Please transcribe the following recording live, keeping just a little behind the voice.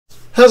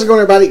How's it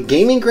going, everybody?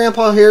 Gaming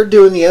Grandpa here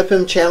doing the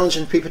FM Challenge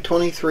in FIFA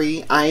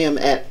 23. I am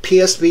at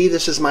PSV.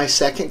 This is my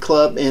second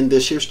club in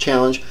this year's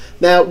challenge.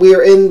 Now, we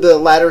are in the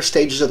latter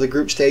stages of the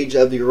group stage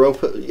of the the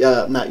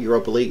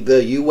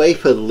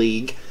UEFA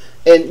League.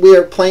 And we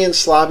are playing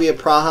Slavia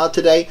Praha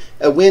today.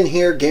 A win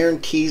here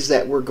guarantees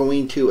that we're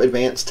going to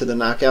advance to the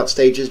knockout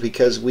stages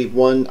because we've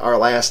won our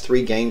last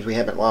 3 games. We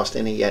haven't lost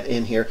any yet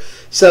in here.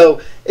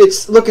 So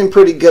it's looking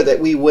pretty good that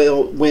we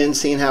will win,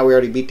 seeing how we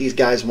already beat these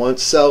guys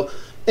once. So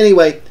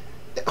anyway,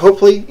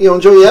 hopefully you'll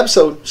enjoy the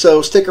episode.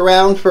 So stick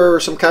around for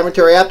some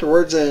commentary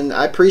afterwards, and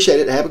I appreciate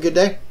it. Have a good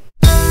day.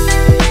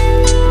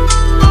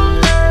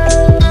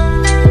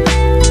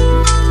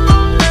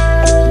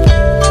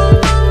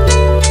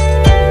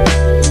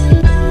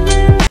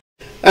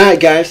 Alright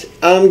guys,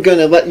 I'm going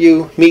to let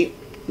you meet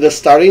the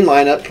starting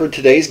lineup for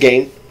today's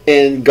game.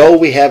 In goal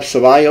we have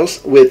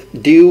Ceballos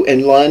with Dew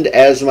and Lund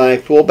as my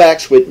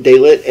fullbacks, with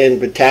Dalit and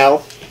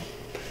Vital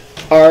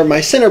are my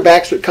center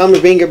backs, with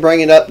Camavinga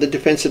bringing up the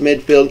defensive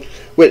midfield.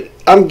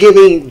 I'm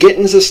giving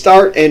Gittins a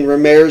start, and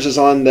Ramirez is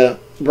on the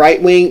right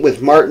wing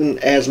with Martin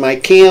as my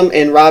cam,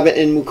 and Robin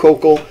and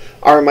Mukoko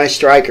are my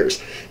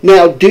strikers.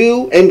 Now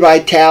Dew and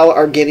Vital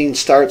are getting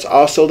starts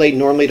also. They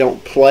normally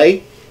don't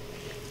play.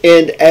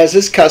 And as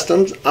is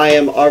customs, I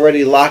am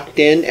already locked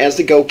in as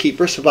the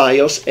goalkeeper,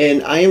 Ceballos,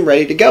 and I am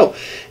ready to go.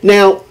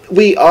 Now,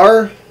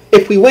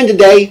 if we win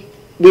today,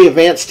 we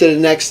advance to the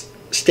next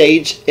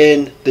stage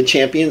in the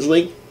Champions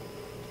League.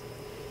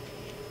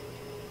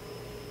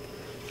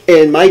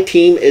 And my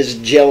team is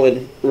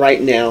gelling right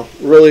now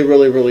really,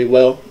 really, really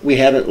well. We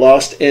haven't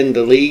lost in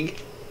the league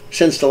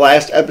since the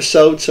last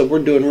episode, so we're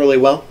doing really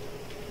well.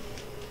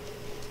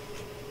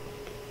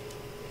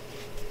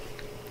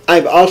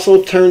 I've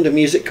also turned the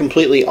music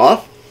completely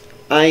off.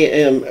 I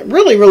am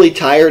really, really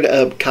tired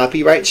of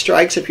copyright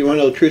strikes, if you want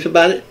to know the truth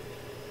about it.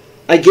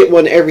 I get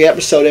one every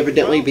episode,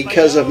 evidently,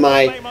 because of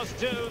my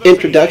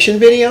introduction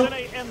video.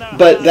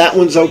 But that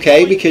one's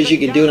okay because you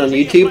can do it on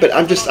YouTube. But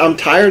I'm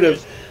tired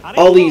of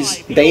all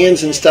these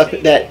bands and stuff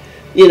that,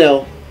 you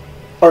know,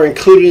 are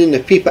included in the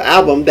FIFA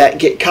album that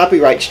get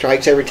copyright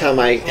strikes every time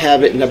I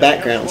have it in the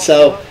background.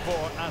 So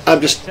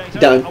I'm just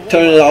done.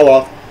 Turning it all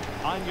off.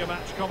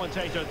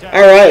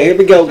 Alright, here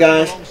we go,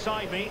 guys.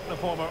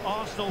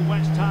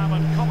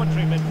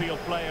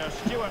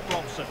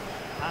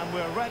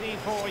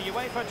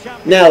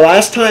 Now,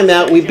 last time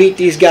out, we beat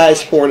these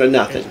guys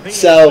 4-0.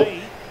 So,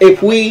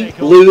 if we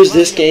lose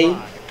this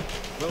game,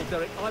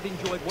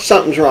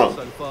 something's wrong.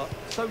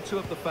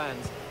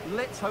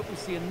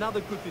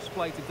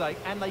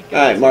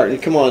 Alright, Martin,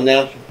 come on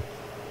now.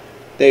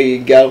 There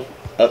you go.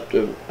 Up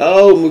to...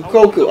 Oh,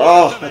 Mukoko.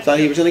 Oh, I thought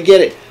he was going to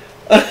get it.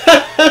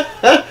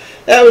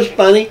 That was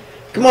funny.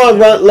 Come on,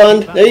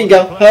 Lund. There you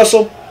go.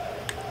 Hustle.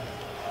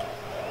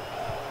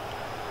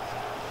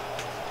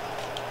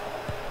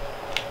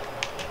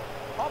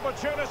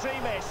 Opportunity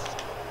missed.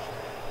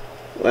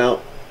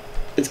 Well,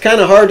 it's kind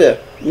of hard to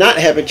not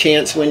have a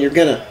chance when you're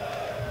going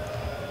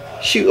to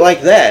shoot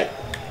like that.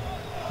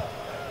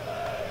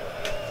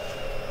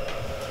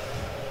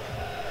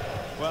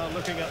 Well,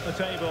 looking at the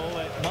table,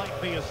 it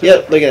might be a...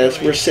 Yep, look at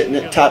us. We're sitting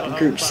at top of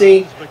Group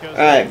C.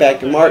 Alright, back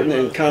to Martin,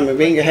 and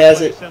Camavinga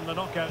has it.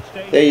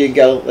 There you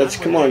go. Let's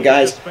come on,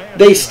 guys.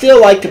 They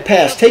still like to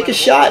pass. Take a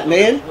shot,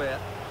 man.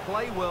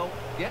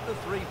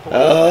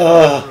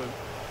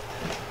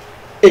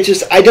 It's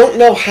just, I don't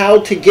know how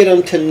to get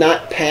them to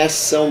not pass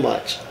so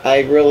much.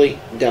 I really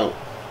don't.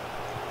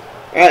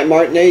 Alright,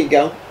 Martin, there you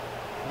go.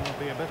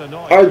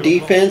 Our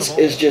defense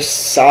is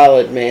just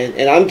solid, man.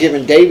 And I'm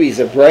giving Davies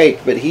a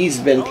break, but he's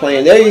been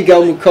playing. There you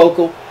go,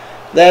 Mukoko.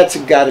 That's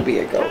got to be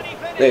a goal.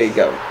 There you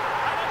go.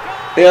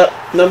 Yep,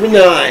 number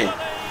 9.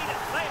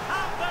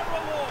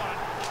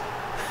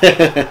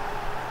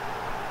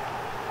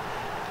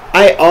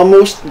 I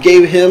almost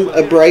gave him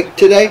a break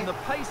today,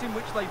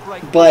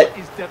 but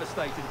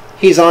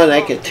he's on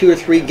like a 2 or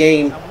 3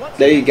 game,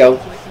 there you go,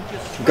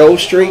 goal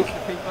streak.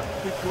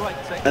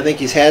 I think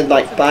he's had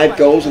like 5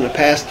 goals in the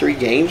past 3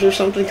 games or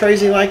something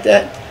crazy like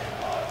that.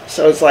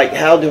 So it's like,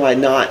 how do I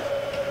not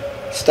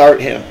start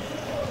him?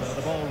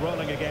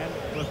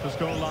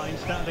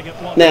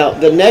 Now,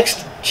 the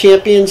next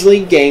Champions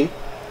League game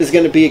is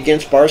going to be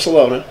against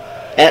Barcelona,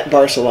 at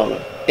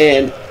Barcelona.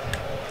 And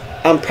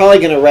I'm probably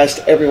going to rest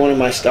every one of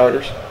my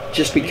starters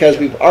just because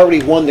we've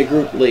already won the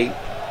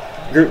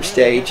group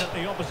stage.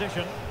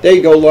 There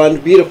you go,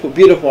 Lund. Beautiful,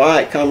 beautiful. All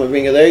right,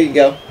 Camavinga. There you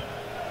go.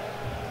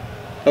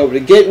 Over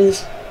to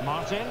Gittins.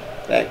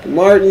 Back to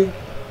Martin.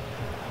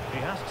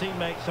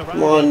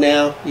 Come on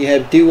now. You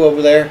have Dew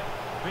over there.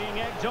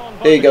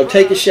 There you go.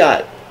 Take a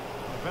shot.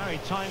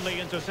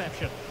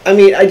 I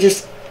mean, I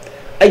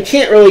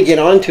can't really get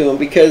onto him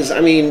because,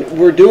 I mean,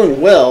 we're doing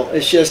well.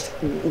 It's just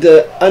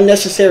the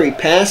unnecessary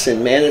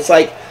passing, man. It's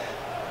like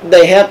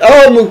they have...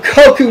 Oh,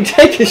 Mukoko,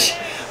 take a...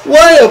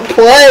 What a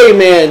play,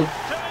 man.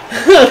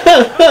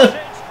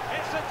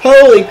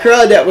 Holy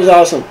crud, that was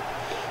awesome.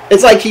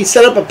 It's like he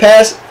set up a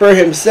pass for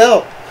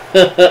himself.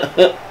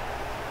 Alright,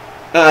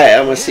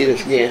 I'm going to see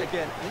this again.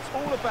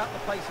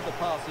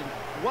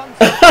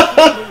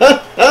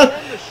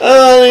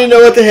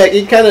 Oh, what the heck?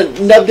 He kind of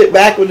nubbed it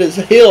back with his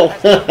heel.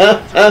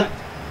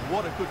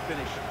 What a good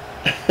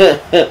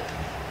finish.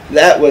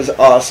 That was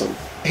awesome.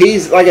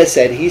 He's, like I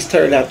said, he's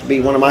turned out to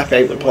be one of my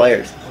favorite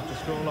players.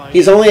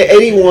 He's only at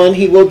 81.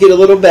 He will get a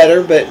little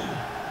better, but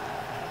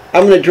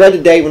I'm going to dread the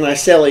day when I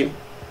sell him.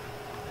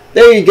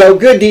 There you go.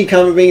 Good D,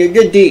 Camavinga.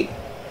 Good D.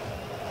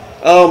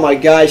 Oh, my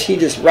gosh.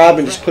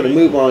 Robin just put a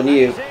move on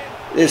you.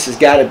 This has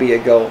got to be a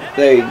goal.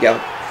 There you go.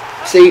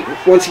 See,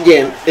 once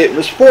again, it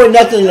was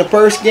 4-0 in the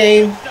first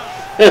game.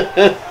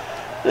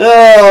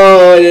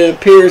 Oh, it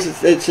appears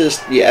it's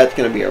just, yeah, it's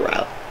going to be a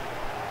rout.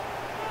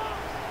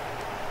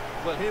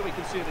 Well, here we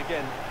can see it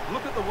again.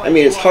 Look at the way I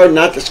mean, it's hard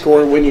not to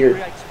score when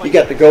you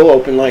got the goal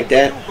open like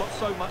that. Got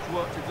so much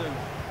work to do.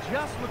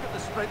 Just look at the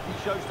strength he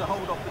shows to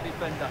hold off the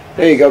defender.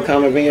 There you go,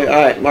 Camavinga.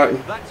 All right,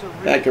 Martin.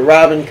 Back to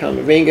Robin,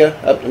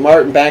 Camavinga, up to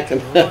Martin, back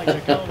to...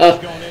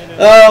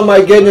 Oh,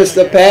 my goodness,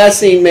 the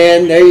passing,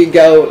 man. There you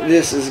go.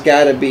 This has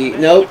got to be...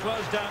 Nope.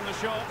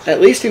 At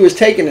least he was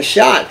taking a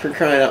shot, for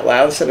crying out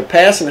loud, instead of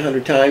passing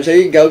 100 times. There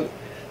you go.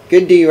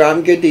 Good D,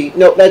 Robin. Good D.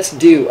 Nope, that's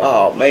due.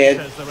 Oh, man.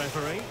 A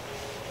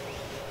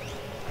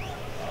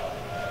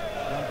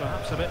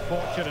bit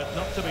fortunate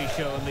not to be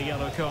shown the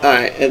yellow card.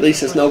 Alright, at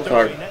least it's no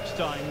card.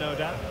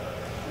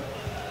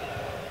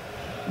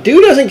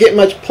 Dew doesn't get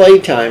much play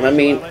time. I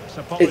mean,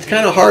 it's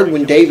kind of hard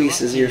when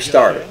Davies is your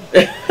starter.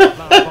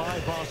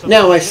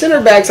 Now, my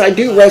center backs, I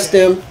do rest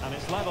them.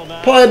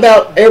 Probably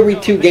about every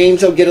 2 games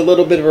they'll get a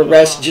little bit of a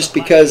rest just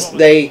because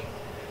they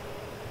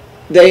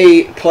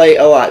play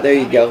a lot. There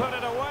you go.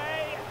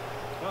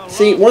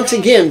 See, once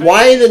again,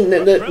 why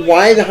the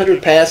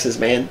 100 passes,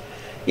 man?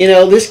 You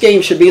know, this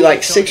game should be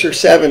like 6 or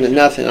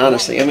 7-0,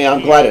 honestly. I mean, I'm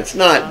glad it's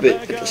not,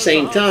 but at the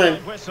same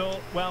time.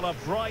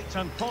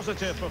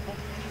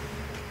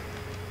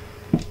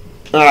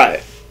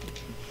 Alright.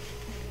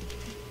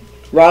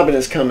 Robin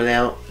is coming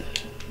out.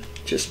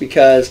 Just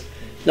because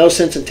no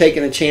sense in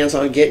taking a chance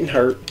on getting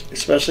hurt.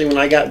 Especially when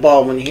I got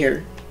Baldwin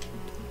here.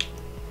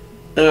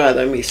 Alright,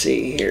 let me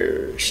see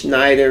here.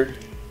 Schneider.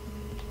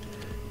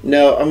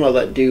 No, I'm going to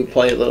let Dew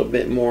play a little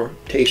bit more.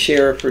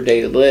 Teixeira for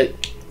Dalit.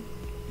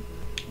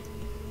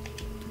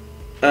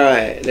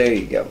 Alright, there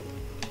you go.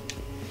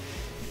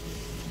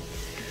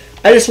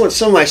 I just want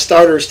some of my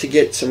starters to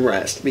get some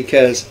rest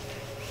because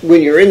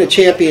when you're in the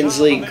Champions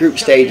League group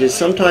stages,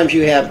 sometimes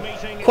you have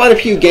quite a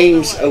few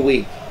games a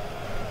week.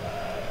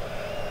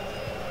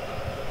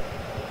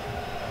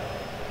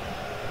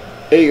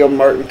 There you go,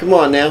 Martin. Come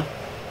on now.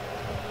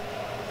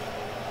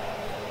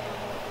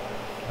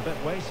 A bit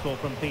wasteful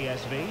from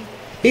PSV.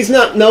 He's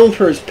not known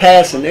for his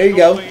passing. There you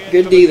go.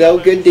 Good D, though.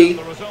 Good D.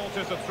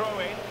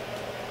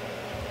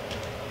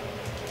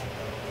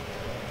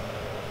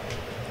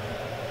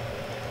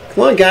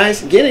 Come on,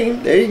 guys. Get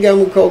him. There you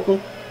go, Mukoko.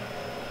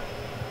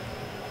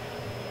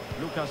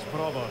 Lucas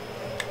Provo.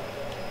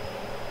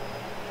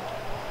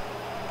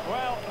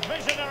 Well,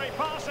 visionary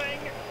passing.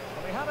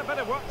 Well, he had a bit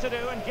of work to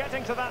do in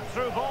getting to that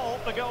through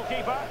ball, the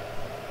goalkeeper.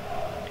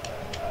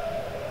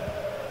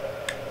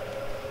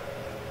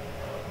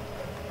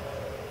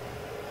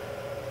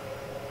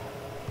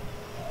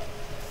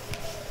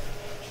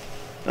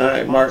 All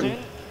right, Martin.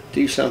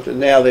 Do something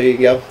now. There you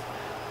go.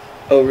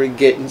 Over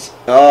Gittins.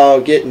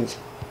 Oh, Gittins.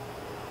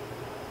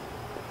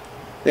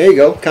 There you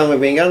go,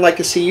 Camavinga. I'd like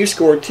to see you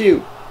score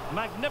too.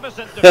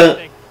 Magnificent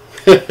defending.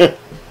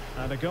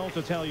 And a goal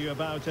to tell you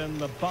about in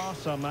the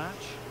Barca match.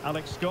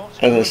 Alex Scott.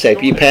 I was going to say,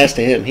 if you passed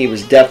to him, he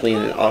was definitely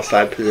in an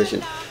offside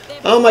position.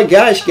 Oh my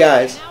gosh,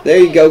 guys. There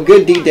you go.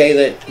 Good D,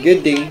 Dalit.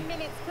 Good D.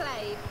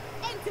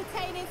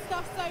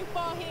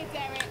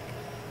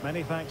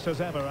 Many thanks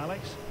as ever,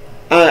 Alex.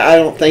 I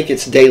don't think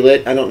it's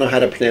Dalit. I don't know how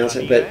to pronounce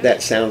it, but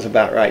that sounds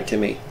about right to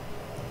me.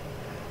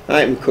 All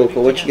right,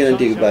 Mukoko, what you going to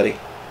do, buddy?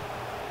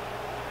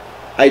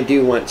 I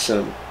do want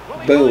some.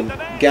 Boom.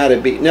 Gotta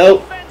be.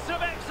 Nope.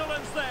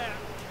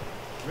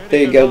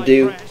 There you go,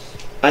 Dew.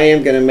 I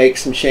am going to make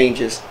some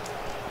changes.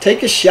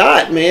 Take a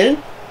shot,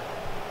 man.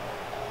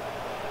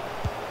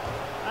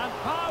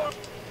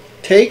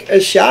 Take a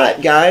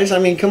shot, guys. I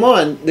mean, come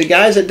on. The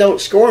guys that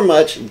don't score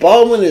much.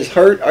 Baldwin is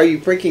hurt. Are you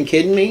freaking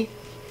kidding me?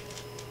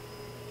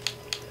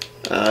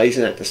 He's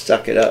going to have to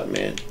suck it up,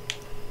 man.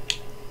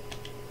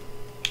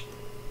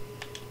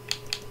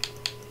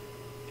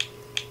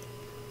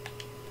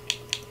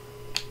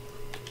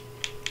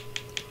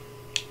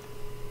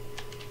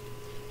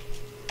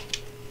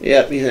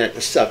 Yep, he's going to have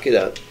to suck it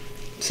up.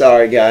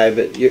 Sorry, guy,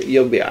 but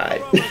you'll be all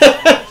right.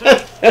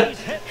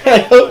 I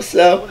hope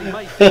so. He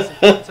made decent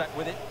contact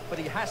with it, but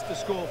he has to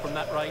score from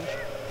that range.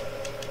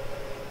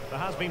 There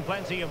has been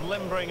plenty of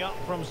limbering up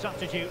from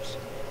substitutes,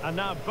 and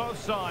now both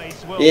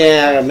sides will...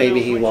 Yeah,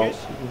 maybe he won't.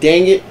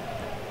 Dang it.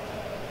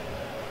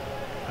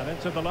 And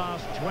into the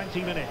last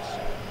 20 minutes.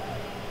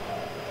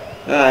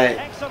 All right.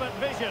 Excellent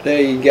vision.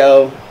 There you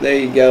go. There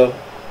you go.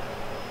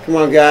 Come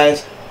on,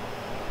 guys.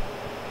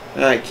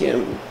 All right,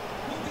 Kim.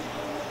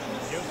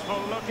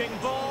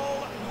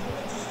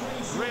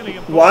 Really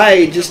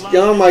why? Just,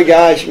 oh my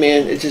gosh,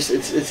 man. It's just,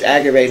 it's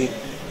aggravating.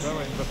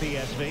 For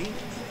PSV.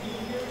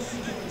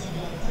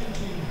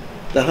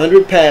 The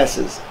 100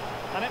 passes.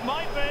 And it might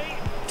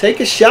Take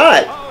a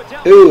shot.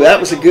 Ooh, that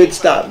was a good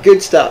stop.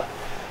 Good stop.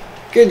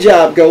 Good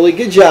job, goalie.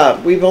 Good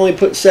job. We've only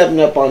put 7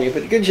 up on you,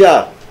 but good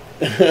job.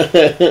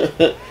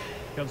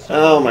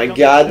 Oh my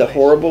God, the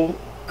horrible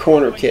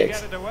corner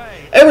kicks.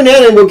 Every now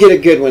and then we'll get a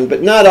good one,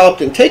 but not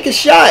often. Take a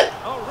shot.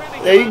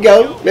 There you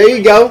go. There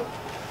you go.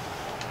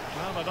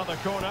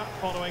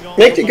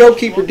 Make the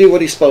goalkeeper do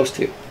what he's supposed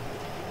to.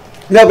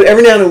 No, but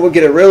every now and then we'll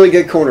get a really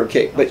good corner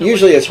kick, but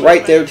usually it's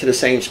right there to the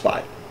same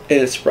spot,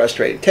 and it's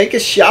frustrating. Take a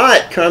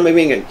shot,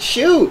 Kamavinga.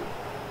 Shoot.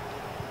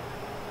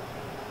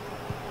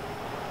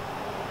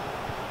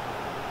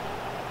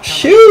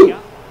 Shoot.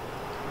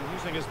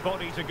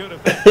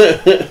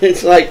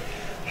 It's like,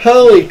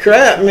 holy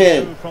crap,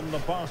 man. From the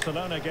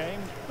Barcelona game,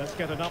 let's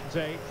get an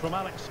update from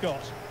Alex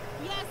Scott.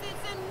 Yes,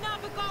 it's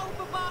another goal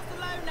for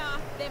Barcelona.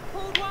 They've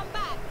pulled one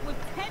back with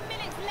 10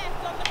 minutes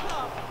left on the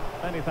clock.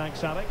 Many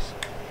thanks, Alex.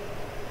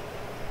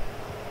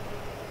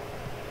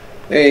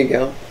 There you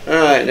go. All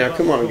right, now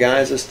come on,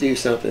 guys. Let's do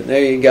something.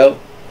 There you go.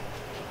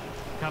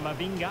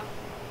 Kamavinga.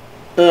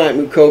 All right,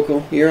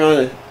 Mukoko, you're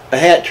on a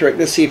hat trick.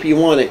 Let's see if you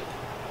want it.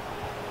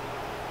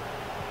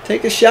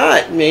 Take a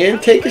shot, man.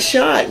 Take a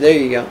shot. There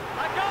you go.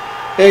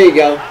 There you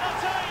go.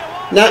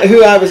 Not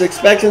who I was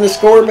expecting to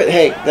score, but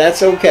hey,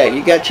 that's okay.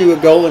 You got you a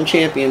goal in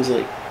Champions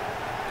League.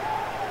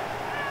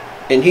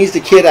 And he's the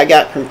kid I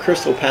got from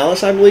Crystal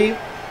Palace, I believe.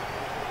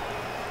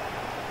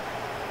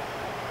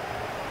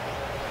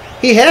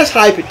 He has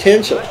high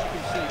potential.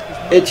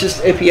 It's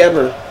just if he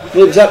ever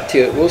lives up to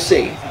it, we'll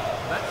see.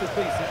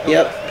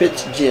 Yep,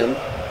 pitch Jim.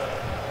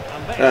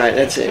 Alright,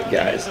 that's it,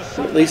 guys.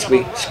 At least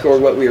we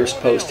scored what we were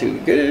supposed to.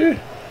 Good.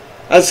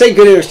 I'd say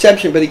good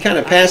interception, but he kind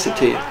of passed it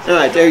to you.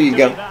 Alright, there you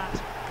go.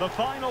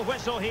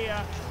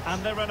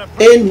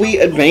 And we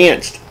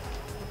advanced.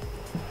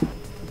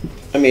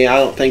 I mean, I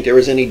don't think there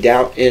was any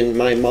doubt in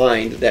my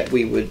mind that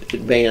we would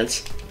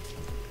advance.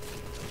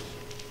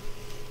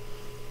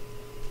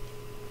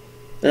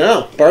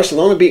 No,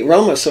 Barcelona beat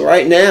Roma, so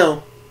right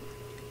now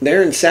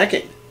they're in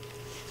second.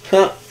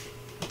 Huh.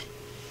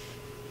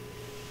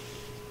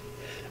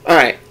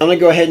 Alright, I'm going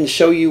to go ahead and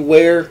show you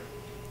where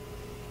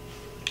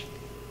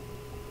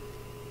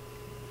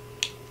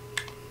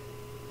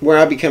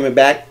I'll be coming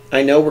back.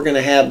 I know we're going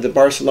to have the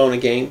Barcelona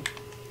game.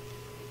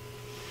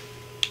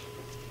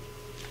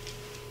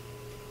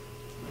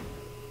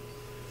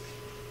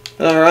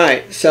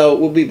 Alright, so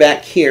we'll be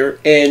back here,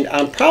 and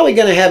I'm probably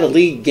going to have a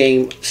league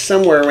game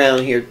somewhere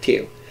around here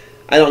too.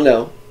 I don't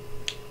know.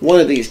 One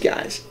of these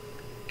guys.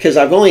 Because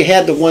I've only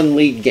had the one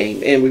league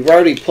game, and we've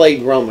already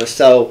played Roma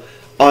so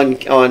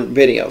on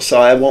video,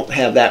 so I won't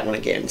have that one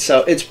again.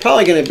 So it's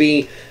probably going to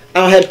be,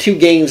 I'll have 2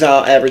 games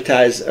I'll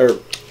advertise or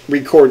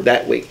record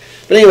that week.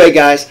 But anyway,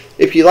 guys,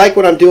 if you like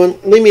what I'm doing,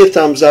 leave me a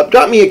thumbs up,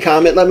 drop me a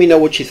comment, let me know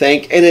what you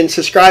think, and then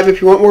subscribe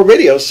if you want more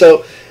videos.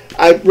 So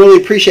I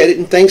really appreciate it,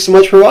 and thanks so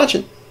much for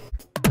watching.